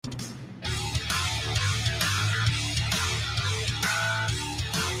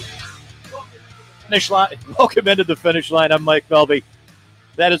finish line. Welcome into the finish line. I'm Mike Melby.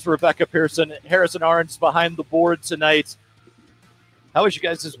 That is Rebecca Pearson. Harrison Arns behind the board tonight. How was you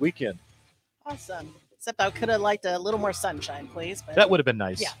guys this weekend? Awesome. Except I could have liked a little more sunshine, please. But that would have been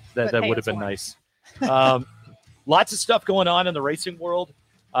nice. Yeah, that would have been nice. Lots of stuff going on in the racing world.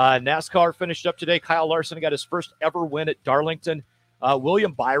 NASCAR finished up today. Kyle Larson got his first ever win at Darlington.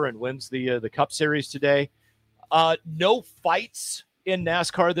 William Byron wins the Cup Series today. No fights in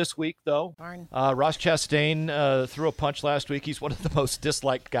NASCAR this week, though. Ross Chastain threw a punch last week. He's one of the most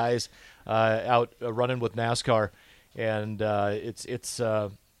disliked guys out running with NASCAR, and it's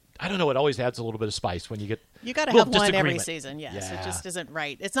I don't know. It always adds a little bit of spice when you get. You got to have one every season. Yes, yeah. It just isn't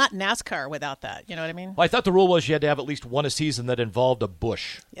right. It's not NASCAR without that. You know what I mean? Well, I thought the rule was you had to have at least one a season that involved a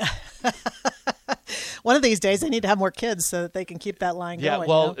bush. Yeah. One of these days, they need to have more kids so that they can keep that line going. Yeah,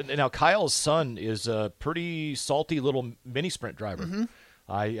 well, now Kyle's son is a pretty salty little mini sprint driver. Mm-hmm.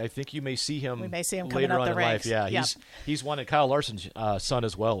 I think you may see him. We may see him later coming up on the in ranks. life. Yeah, he's one, and Kyle Larson's son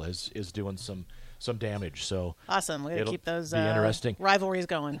as well is doing some damage. So awesome. We're gonna keep those interesting rivalries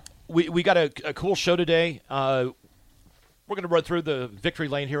going. We got a cool show today. We're going to run through the victory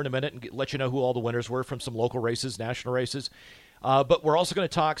lane here in a minute and let you know who all the winners were from some local races, national races. But we're also going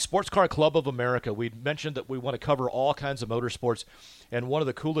to talk Sports Car Club of America. We mentioned that we want to cover all kinds of motorsports. And one of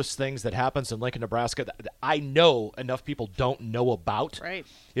the coolest things that happens in Lincoln, Nebraska that I know enough people don't know about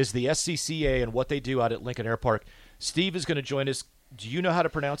is the SCCA and what they do out at Lincoln Air Park. Steve is going to join us. Do you know how to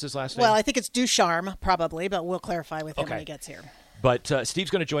pronounce his last name? Well, I think it's Ducharme, probably, but we'll clarify with him when he gets here. But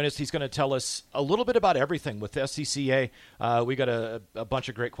Steve's going to join us. He's going to tell us a little bit about everything with the SCCA. We got a bunch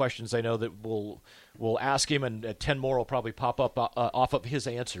of great questions I know that we'll ask him, and 10 more will probably pop up off of his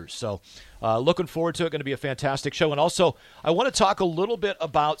answers. So looking forward to it. Going to be a fantastic show. And also, I want to talk a little bit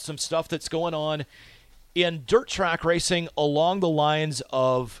about some stuff that's going on in dirt track racing along the lines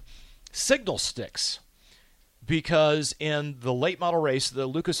of signal sticks. Because in the late model race, the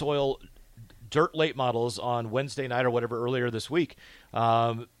Lucas Oil dirt late models on Wednesday night or whatever earlier this week,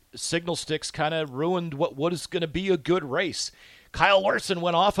 signal sticks kind of ruined what is going to be a good race. Kyle Larson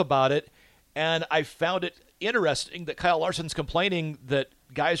went off about it, and I found it interesting that Kyle Larson's complaining that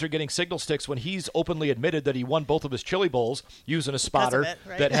guys are getting signal sticks when he's openly admitted that he won both of his chili bowls using a spotter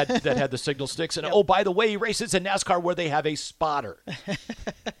that had the signal sticks. And oh, by the way, he races in NASCAR where they have a spotter.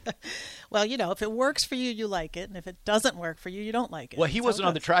 Well, if it works for you, you like it. And if it doesn't work for you, you don't like it. Well, he wasn't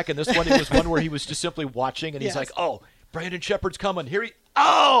on the track in this one. It was one where he was just simply watching, and he's like, oh, Brandon Sheppard's coming.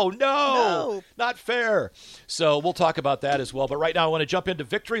 Oh, no, not fair. So we'll talk about that as well. But right now I want to jump into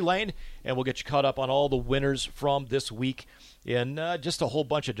Victory Lane, and we'll get you caught up on all the winners from this week in just a whole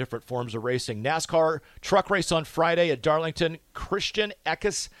bunch of different forms of racing. NASCAR truck race on Friday at Darlington. Christian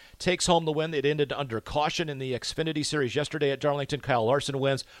Eckes takes home the win. It ended under caution in the Xfinity Series yesterday at Darlington. Kyle Larson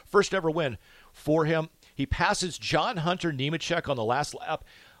wins. First ever win for him. He passes John Hunter Nemechek on the last lap.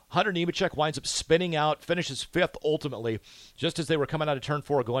 Hunter Nemechek winds up spinning out, finishes fifth ultimately, just as they were coming out of turn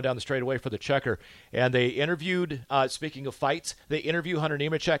 4, going down the straightaway for the checker. And they interviewed, speaking of fights, they interview Hunter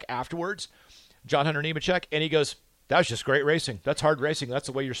Nemechek afterwards, John Hunter Nemechek, and he goes, that was just great racing. That's hard racing. That's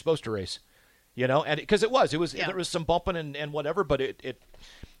the way you're supposed to race. And because it was there was some bumping and whatever, but it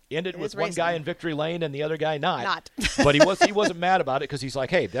ended with one guy in victory lane and the other guy not. But he wasn't mad about it because he's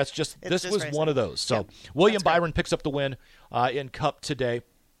like, hey, this was racing. One of those. So William Byron picks up the win in Cup today.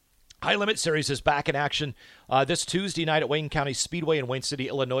 High Limit Series is back in action this Tuesday night at Wayne County Speedway in Wayne City,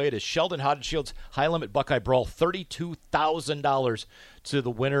 Illinois. It is Sheldon Hodenshields High Limit Buckeye Brawl, $32,000 to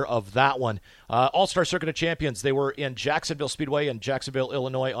the winner of that one. All-Star Circuit of Champions, they were in Jacksonville Speedway in Jacksonville,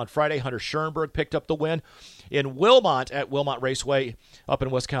 Illinois on Friday. Hunter Schoenberg picked up the win. In Wilmot at Wilmot Raceway up in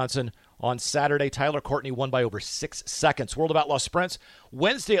Wisconsin on Saturday, Tyler Courtney won by over 6 seconds. World of Outlaw Sprints,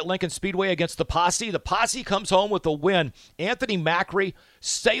 Wednesday at Lincoln Speedway against the Posse. The Posse comes home with the win. Anthony Macri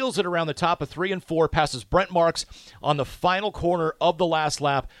sails it around the top of 3 and 4, passes Brent Marks on the final corner of the last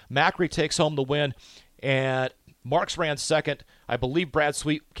lap. Macri takes home the win, and Marks ran second. I believe Brad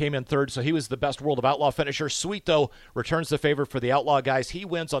Sweet came in third, so he was the best World of Outlaw finisher. Sweet, though, returns the favor for the Outlaw guys. He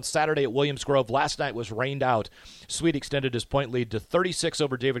wins on Saturday at Williams Grove. Last night was rained out. Sweet extended his point lead to 36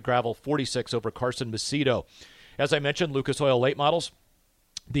 over David Gravel, 46 over Carson Macedo. As I mentioned, Lucas Oil late models.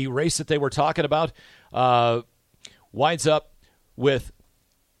 The race that they were talking about winds up with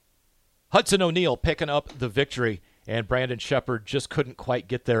Hudson O'Neal picking up the victory, and Brandon Sheppard just couldn't quite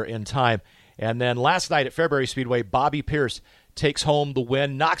get there in time. And then last night at Fairbury Speedway, Bobby Pierce takes home the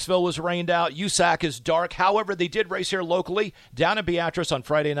win. Knoxville was rained out. USAC is dark. However, they did race here locally down in Beatrice on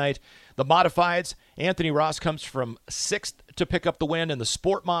Friday night. The modifieds, Anthony Ross comes from 6th to pick up the win. In the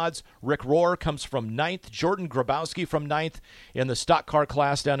sport mods, Rick Rohr comes from 9th. Jordan Grabowski from 9th in the stock car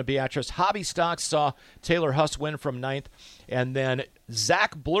class down in Beatrice. Hobby stocks saw Taylor Huss win from 9th. And then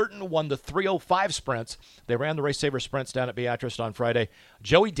Zach Blurton won the 305 sprints. They ran the Race Saver sprints down at Beatrice on Friday.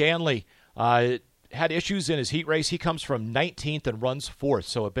 Joey Danley had issues in his heat race. He comes from 19th and runs 4th.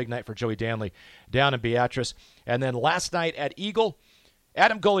 So a big night for Joey Danley down in Beatrice. And then last night at Eagle,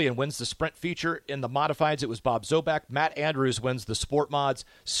 Adam Golian wins the sprint feature. In the modifieds, it was Bob Zobak. Matt Andrews wins the sport mods.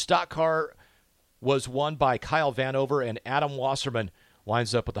 Stock car was won by Kyle Vanover, and Adam Wasserman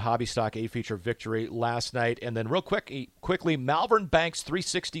winds up with the hobby stock A feature victory last night. And then real quickly, Malvern Banks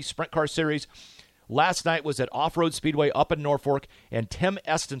 360 Sprint Car Series last night was at Off-Road Speedway up in Norfolk, and Tim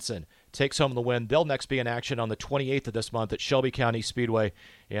Estenson takes home the win. They'll next be in action on the 28th of this month at Shelby County Speedway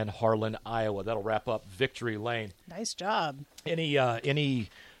in Harlan, Iowa. That'll wrap up Victory Lane. Nice job. Any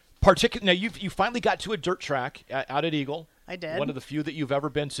particular? Now you finally got to a dirt track out at Eagle. I did. One of the few that you've ever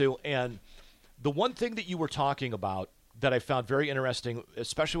been to, and the one thing that you were talking about that I found very interesting,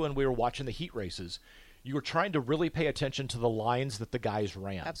 especially when we were watching the heat races, you were trying to really pay attention to the lines that the guys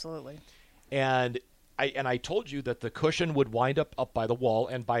ran. Absolutely. And I told you that the cushion would wind up by the wall,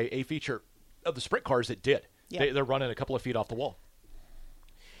 and by a feature of the sprint cars, it did. Yep. They're running a couple of feet off the wall.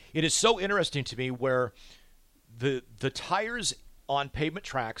 It is so interesting to me where the tires on pavement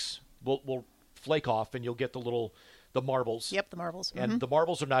tracks will flake off, and you'll get the marbles. Yep, the marbles. And the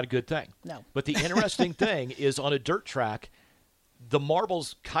marbles are not a good thing. No. But the interesting thing is on a dirt track, the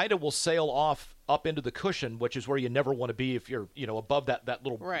marbles kind of will sail off up into the cushion, which is where you never want to be if you're, above that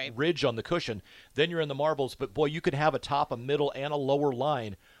little ridge on the cushion. Then you're in the marbles. But, boy, you could have a top, a middle, and a lower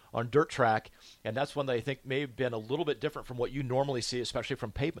line on dirt track, and that's one that I think may have been a little bit different from what you normally see, especially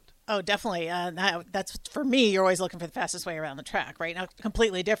from pavement. Oh, definitely. That's for me. You're always looking for the fastest way around the track, right? Now,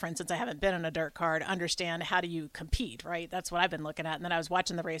 completely different since I haven't been in a dirt car to understand how do you compete, right? That's what I've been looking at. And then I was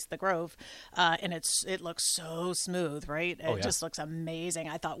watching the race at the Grove, and it looks so smooth, right? It just looks amazing.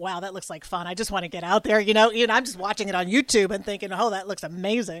 I thought, wow, that looks like fun. I just want to get out there, I'm just watching it on YouTube and thinking, oh, that looks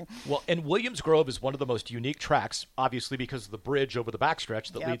amazing. Well, and Williams Grove is one of the most unique tracks, obviously because of the bridge over the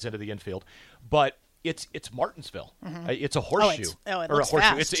backstretch that leads into the infield, but it's Martinsville. It's a horseshoe. It looks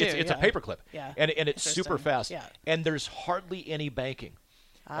fast, It's a paperclip. Yeah. And it's super fast. Yeah. And there's hardly any banking.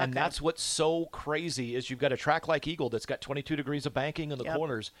 Okay. And that's what's so crazy is you've got a track like Eagle that's got 22 degrees of banking in the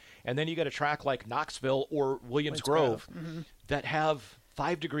corners, and then you got a track like Knoxville or Williams Grove that have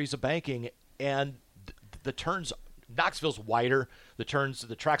 5 degrees of banking, and the turns. Knoxville's wider. The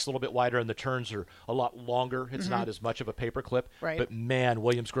track's a little bit wider, and the turns are a lot longer. It's not as much of a paperclip. Right. But, man,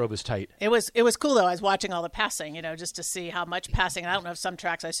 Williams Grove is tight. It was cool, though. I was watching all the passing, just to see how much passing. And I don't know if some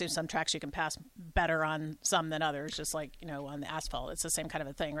tracks, I assume some tracks you can pass better on some than others, just like, on the asphalt. It's the same kind of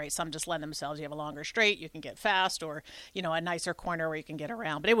a thing, right? Some just lend themselves. You have a longer straight, you can get fast, or, a nicer corner where you can get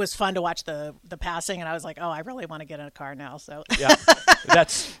around. But it was fun to watch the passing, and I was like, oh, I really want to get in a car now. So yeah,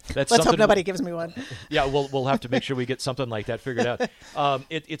 that's Let's hope nobody gives me one. Yeah, we'll have to make sure we get something like that figured out.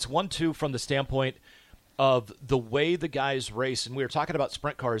 It's 1-2 from the standpoint of the way the guys race, and we were talking about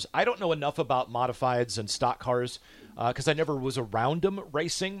sprint cars. I don't know enough about modifieds and stock cars because I never was around them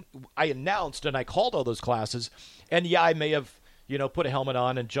racing. I announced and I called all those classes, and yeah, I may have put a helmet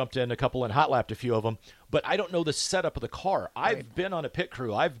on and jumped in a couple and hot lapped a few of them, but I don't know the setup of the car. I've been on a pit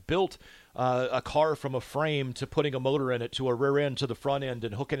crew. I've built a car from a frame to putting a motor in it to a rear end to the front end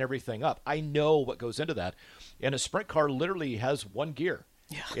and hooking everything up. I know what goes into that. And a sprint car literally has one gear.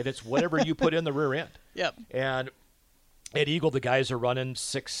 Yeah. And it's whatever you put in the rear end. Yep. And at Eagle, the guys are running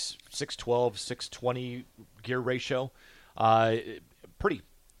 612, 620 gear ratio. Pretty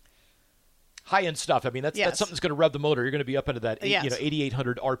high-end stuff. I mean, that's something that's going to rev the motor. You're going to be up into that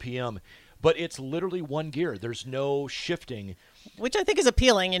 8,800 RPM. But it's literally one gear. There's no shifting. Which I think is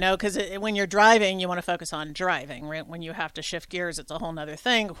appealing, because when you're driving, you want to focus on driving. Right? When you have to shift gears, it's a whole other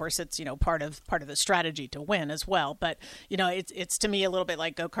thing. Of course, it's part of the strategy to win as well. But it's to me a little bit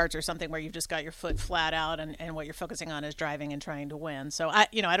like go-karts or something where you've just got your foot flat out, and what you're focusing on is driving and trying to win. So I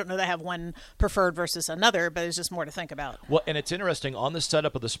don't know that I have one preferred versus another, but it's just more to think about. Well, and it's interesting on the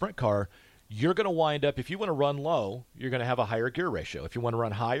setup of the sprint car. You're going to wind up, if you want to run low, you're going to have a higher gear ratio. If you want to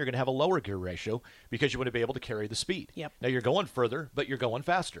run high, you're going to have a lower gear ratio because you want to be able to carry the speed. Yep. Now, you're going further, but you're going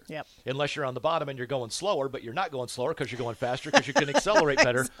faster. Yep. Unless you're on the bottom and you're going slower, but you're not going slower because you're going faster because you can accelerate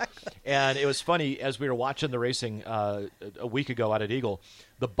better. Exactly. And it was funny, as we were watching the racing a week ago out at Eagle,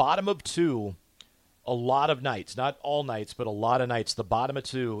 the bottom of 2, a lot of nights, not all nights, but a lot of nights, the bottom of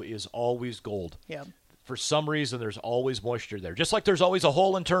 2 is always gold. Yeah. for some reason, there's always moisture there. Just like there's always a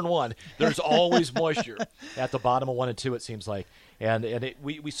hole in turn 1, there's always moisture at the bottom of 1 and 2, it seems like. And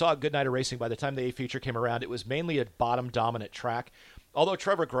we saw a good night of racing. By the time the A feature came around, it was mainly a bottom-dominant track. Although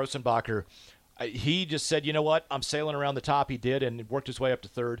Trevor Grossenbacher, he just said, you know what, I'm sailing around the top. He did, and worked his way up to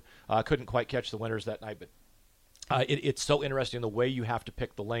third. Couldn't quite catch the winners that night, but it's so interesting the way you have to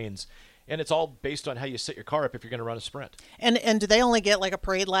pick the lanes. And it's all based on how you set your car up if you're going to run a sprint. And do they only get like a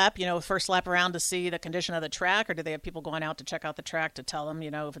parade lap, first lap around to see the condition of the track, or do they have people going out to check out the track to tell them,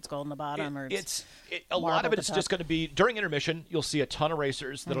 if it's gold in the bottom or a lot of it is just going to be during intermission. You'll see a ton of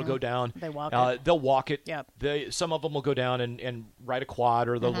racers that'll go down. They walk it. They'll walk it. Yep. Some of them will go down and ride a quad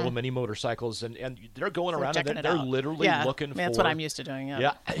or the little mini motorcycles, and they're going around and they're literally looking for. That's what I'm used to doing.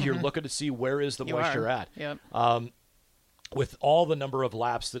 Yeah, you're looking to see where is the moisture at. Yep. With all the number of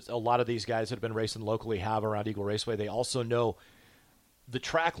laps that a lot of these guys that have been racing locally have around Eagle Raceway, they also know the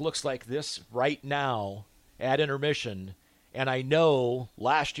track looks like this right now at intermission. And I know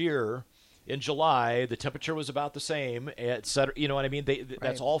last year in July, the temperature was about the same, et cetera. You know what I mean?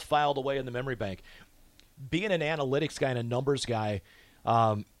 That's all filed away in the memory bank. Being an analytics guy and a numbers guy,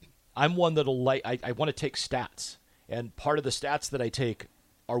 I'm one that'll I want to take stats. And part of the stats that I take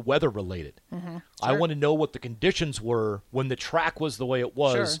are weather related. Mm-hmm. Sure. I want to know what the conditions were when the track was the way it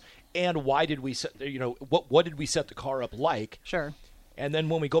was, and why did we set, what did we set the car up like? Sure. And then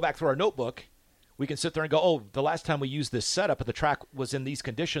when we go back through our notebook, we can sit there and go, oh, the last time we used this setup and the track was in these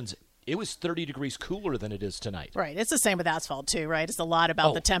conditions, it was 30 degrees cooler than it is tonight. Right. It's the same with asphalt too, right? It's a lot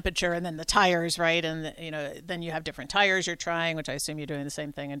about the temperature and then the tires, right? And then you have different tires you're trying, which I assume you're doing the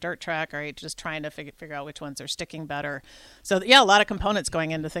same thing in dirt track, right? Just trying to figure out which ones are sticking better. So yeah, a lot of components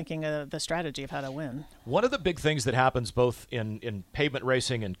going into thinking of the strategy of how to win. One of the big things that happens both in pavement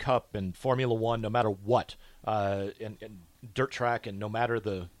racing and Cup and Formula One, no matter what, in dirt track and no matter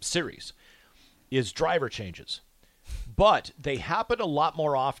the series, is driver changes. But they happen a lot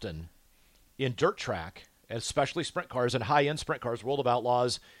more often in dirt track, especially sprint cars and high-end sprint cars, World of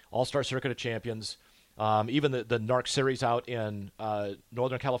Outlaws, All-Star Circuit of Champions, even the NARC series out in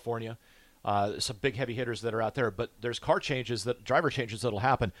Northern California. Some big heavy hitters that are out there. But there's driver changes that'll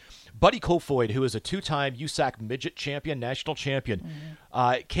happen. Buddy Kofoid, who is a 2-time USAC midget champion, national champion,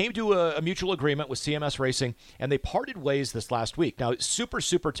 came to a mutual agreement with CMS Racing, and they parted ways this last week. Now, super,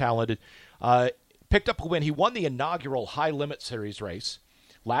 super talented. Picked up a win. He won the inaugural High Limit Series race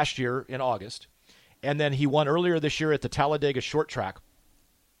last year in August, and then he won earlier this year at the Talladega Short Track.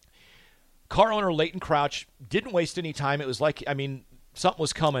 Car owner Leighton Crouch didn't waste any time. It was like, something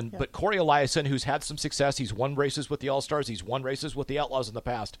was coming, but Corey Eliason, who's had some success, he's won races with the All-Stars, he's won races with the Outlaws in the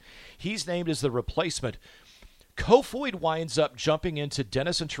past. He's named as the replacement. Kofoid winds up jumping into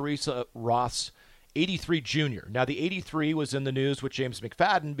Dennis and Teresa Roth's 83 Junior. Now, the 83 was in the news with James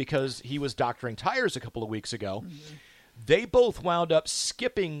McFadden because he was doctoring tires a couple of weeks ago. Mm-hmm. They both wound up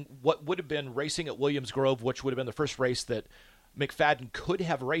skipping what would have been racing at Williams Grove, which would have been the first race that McFadden could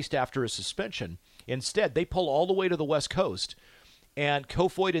have raced after his suspension. Instead, they pull all the way to the West Coast, and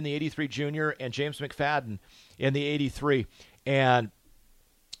Kofoid in the 83 Junior and James McFadden in the 83. And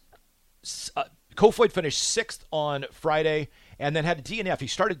Kofoid finished 6th on Friday and then had a DNF. He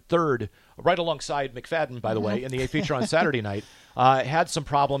started 3rd right alongside McFadden, by the way, in the A feature on Saturday night. Had some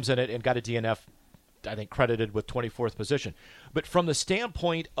problems in it and got a DNF, I think, credited with 24th position. But from the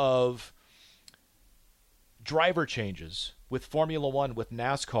standpoint of driver changes with Formula One, with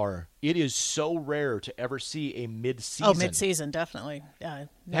NASCAR, it is so rare to ever see a mid-season. Oh, mid-season, definitely. No.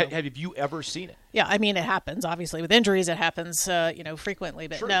 Have you ever seen it? Yeah, it happens. Obviously, with injuries, it happens, frequently.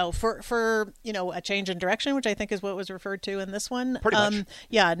 But no, for a change in direction, which I think is what was referred to in this one. Pretty much.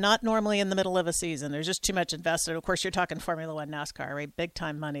 Yeah, not normally in the middle of a season. There's just too much invested. Of course, you're talking Formula One, NASCAR, right? Big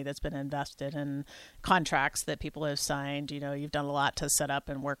time money that's been invested in contracts that people have signed. You've done a lot to set up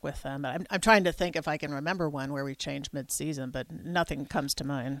and work with them. I'm trying to think if I can remember one where we changed mid-season, but nothing comes to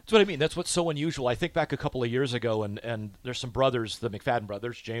mind. That's what I mean. That's what's so unusual. I think back a couple of years ago, and there's some brothers, the McFadden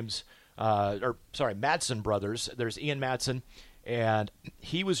brothers, Madsen brothers. There's Ian Madsen, and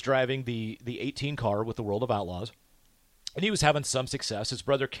he was driving the 18 car with the World of Outlaws, and he was having some success. His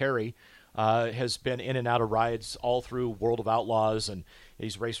brother Kerry has been in and out of rides all through World of Outlaws, and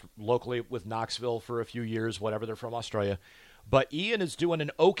he's raced locally with Knoxville for a few years, whatever. They're from Australia. But Ian is doing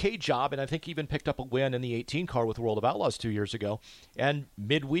an okay job, and I think even picked up a win in the 18 car with World of Outlaws 2 years ago. And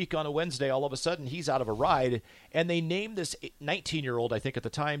midweek on a Wednesday, all of a sudden, he's out of a ride, and they named this 19-year-old, I think at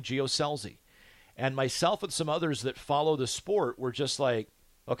the time, Gio Scelzi. And myself and some others that follow the sport were just like,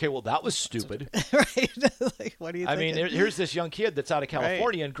 okay, well, that was stupid. Right. Like, what do you think? Here's this young kid that's out of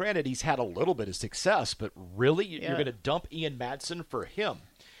California, and granted, he's had a little bit of success, but really? You're going to dump Ian Madsen for him?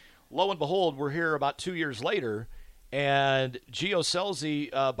 lo and behold, we're here about 2 years later, and Gio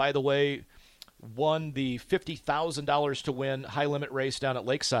Scelzi, by the way, won the $50,000 to win high-limit race down at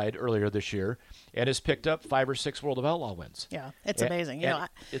Lakeside earlier this year and has picked up 5 or 6 World of Outlaw wins. Yeah, it's amazing.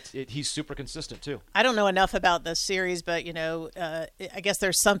 He's super consistent, too. I don't know enough about this series, but, I guess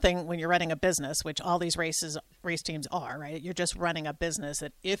there's something when you're running a business, which all these race teams are, right? You're just running a business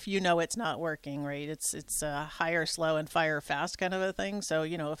that if you know it's not working, right, it's a hire slow and fire fast kind of a thing. So,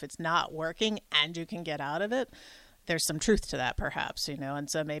 if it's not working and you can get out of it, there's some truth to that, perhaps, and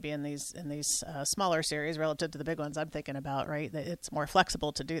so maybe in these smaller series relative to the big ones I'm thinking about, right, that it's more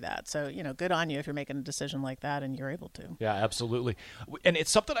flexible to do that. So, good on you if you're making a decision like that and you're able to. Yeah, absolutely. And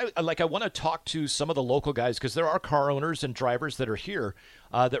it's something I want to talk to some of the local guys, because there are car owners and drivers that are here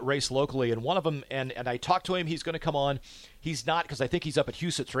that race locally. And one of them, and I talked to him, he's going to come on. He's not, because I think he's up at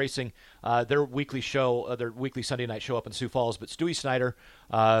Huset's Racing, their weekly show, their weekly Sunday night show up in Sioux Falls. But Stewie Snyder,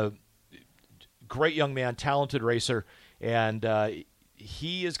 great young man, talented racer, and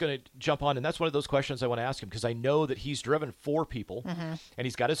he is going to jump on, and that's one of those questions I want to ask him, because I know that he's driven 4 people, and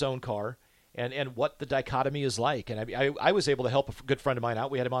he's got his own car, and what the dichotomy is like. And I was able to help a good friend of mine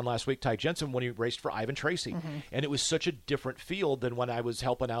out. We had him on last week, Ty Jensen, when he raced for Ivan Tracy, and it was such a different field than when I was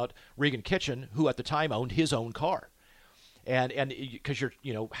helping out Regan Kitchen, who at the time owned his own car. And because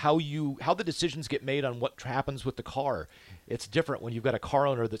how the decisions get made on what happens with the car, it's different when you've got a car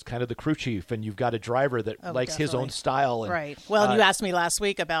owner that's kind of the crew chief, and you've got a driver that likes his own style. And, right. Well, you asked me last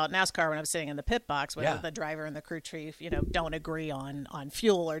week about NASCAR when I was sitting in the pit box, whether the driver and the crew chief, don't agree on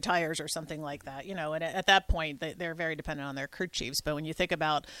fuel or tires or something like that. And at that point, they're very dependent on their crew chiefs. But when you think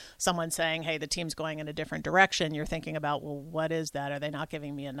about someone saying, "Hey, the team's going in a different direction," you're thinking about, well, what is that? Are they not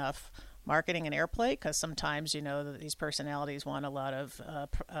giving me enough marketing and airplay? Because sometimes these personalities want a lot of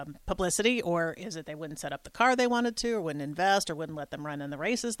publicity, or is it they wouldn't set up the car they wanted to, or wouldn't invest, or wouldn't let them run in the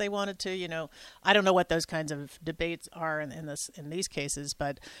races they wanted to? I don't know what those kinds of debates are in these cases,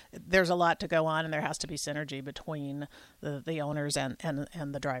 but there's a lot to go on, and there has to be synergy between the owners and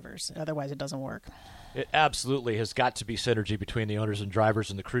the drivers. Otherwise, it doesn't work. It absolutely has got to be synergy between the owners and drivers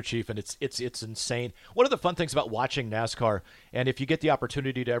and the crew chief, and it's insane. One of the fun things about watching NASCAR, and if you get the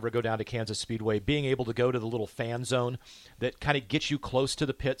opportunity to ever go down to Kansas Speedway, being able to go to the little fan zone that kind of gets you close to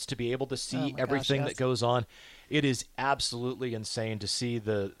the pits to be able to see everything that goes on, it is absolutely insane to see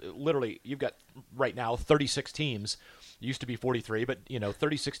literally, you've got right now 36 teams. It used to be 43, but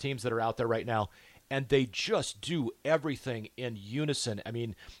 36 teams that are out there right now. And they just do everything in unison. I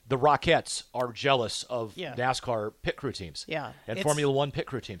mean, the Rockettes are jealous of NASCAR pit crew teams, and Formula One pit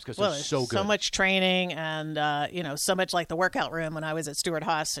crew teams, because they're so good. So much training, and so much like the workout room. When I was at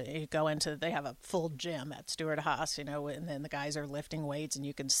Stewart-Haas, you go into, they have a full gym at Stewart-Haas, and then the guys are lifting weights, and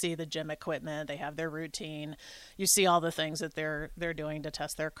you can see the gym equipment. They have their routine. You see all the things that they're doing to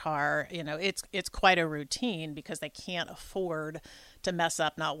test their car. It's quite a routine, because they can't afford to mess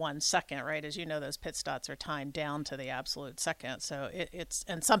up not 1 second, right? As you know, those pit stops are timed down to the absolute second. So it's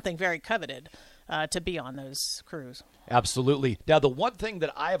something very coveted to be on those crews. Absolutely. Now, the one thing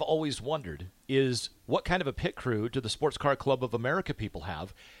that I've always wondered is, what kind of a pit crew do the Sports Car Club of America people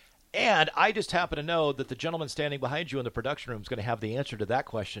have? And I just happen to know that the gentleman standing behind you in the production room is going to have the answer to that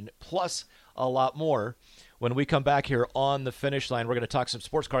question, plus a lot more. When we come back here on The Finish Line, we're going to talk some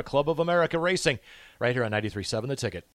Sports Car Club of America racing right here on 93.7 The Ticket.